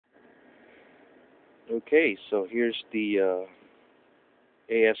Okay, so here's the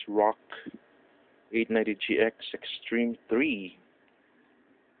ASrock 890GX Extreme 3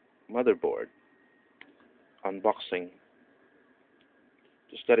 motherboard unboxing.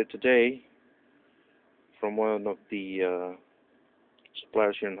 Just got it today from one of the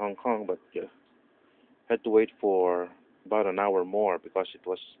suppliers here in Hong Kong, but had to wait for about an hour more because it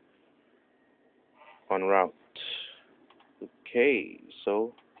was en route. Okay,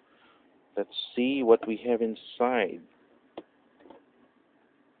 so let's see what we have inside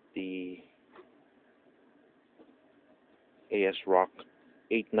the ASrock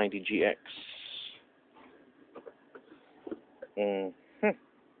 890GX.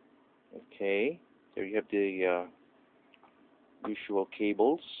 Okay, there you have the usual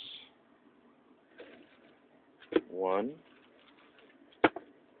cables. 1,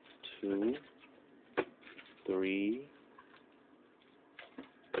 2, 3,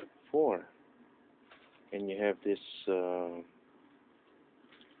 4, and you have this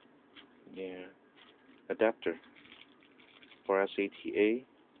adapter for SATA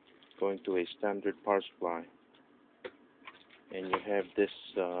going to a standard power supply, and you have this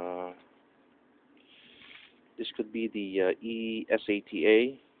this could be the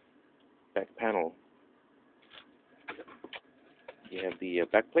eSATA back panel. You have the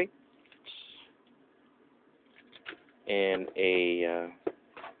backplate and a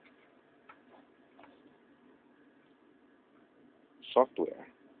software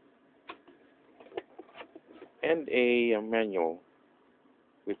and a manual,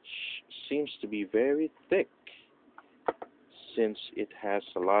 which seems to be very thick since it has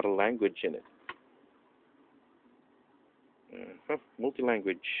a lot of language in it.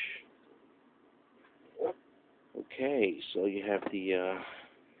 Multi-language. Okay, so you have the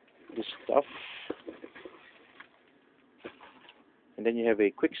this stuff, and then you have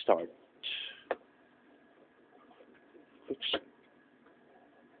a quick start. Quick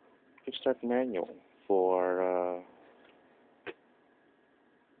start manual for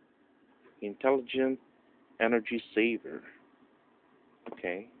intelligent energy saver.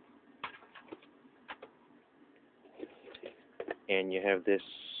 Okay, and you have this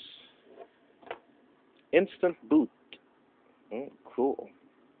instant boot. Oh, cool.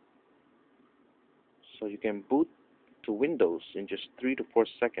 So you can boot to Windows in just 3 to 4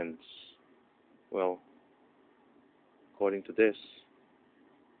 seconds. Well, according to this.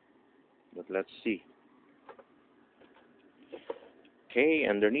 But let's see. Okay,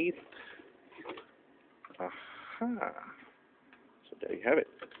 underneath. Aha. So there you have it.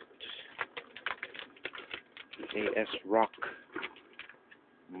 ASrock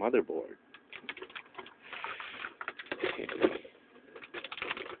motherboard. Okay. Let's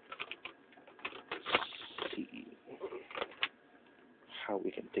see how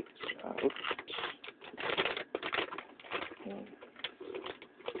we can take this out.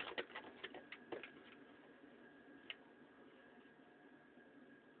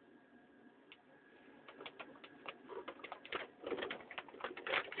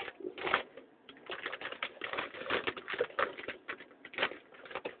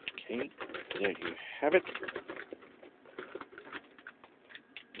 Okay, there you have it.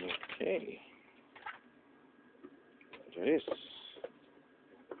 Okay, there it is.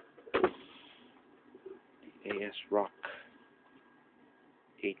 ASrock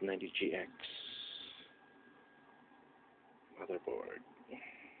 890GX motherboard.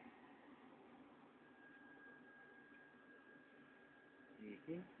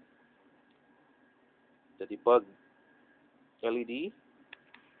 The debug LED,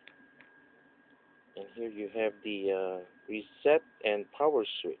 and here you have the reset and power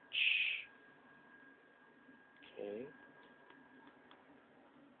switch. Okay,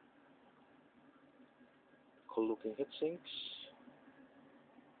 cool looking heatsinks.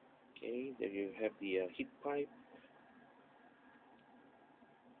 Okay, there you have the heat pipe.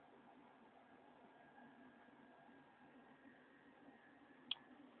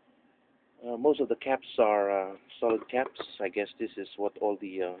 Most of the caps are solid caps. I guess this is what all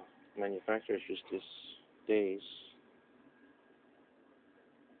the manufacturers use these days.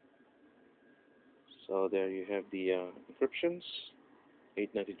 So there you have the encryptions.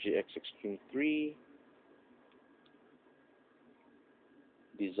 890GX Extreme 3,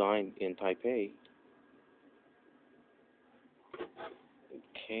 designed in Taipei.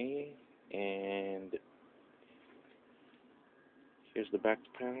 Okay, and here's the back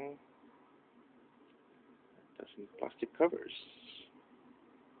panel. That's some plastic covers.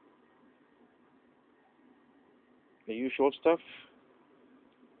 The usual stuff.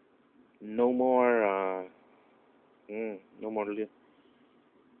 No more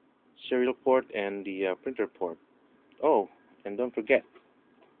serial port and the printer port. Oh, and don't forget,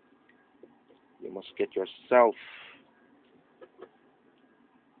 you must get yourself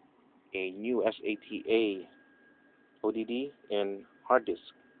a new SATA ODD and hard disk,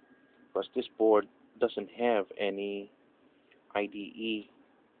 because this board doesn't have any IDE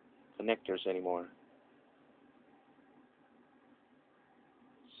connectors anymore.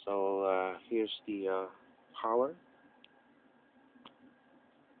 So here's the power.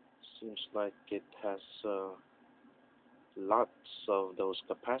 Seems like it has lots of those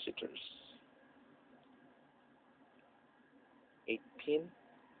capacitors. 8 pin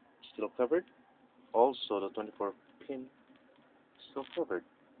still covered. Also the 24 pin still covered.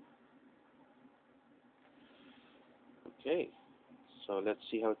 Okay, so let's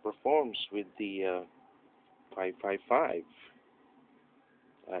see how it performs with the 555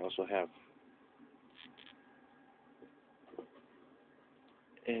 I also have.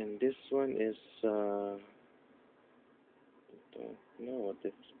 And this one is don't know what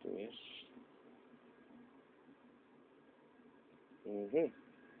this thing is.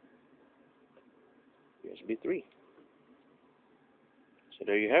 USB 3. So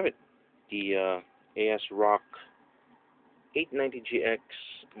there you have it. The ASrock 890GX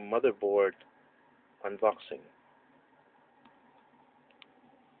motherboard unboxing.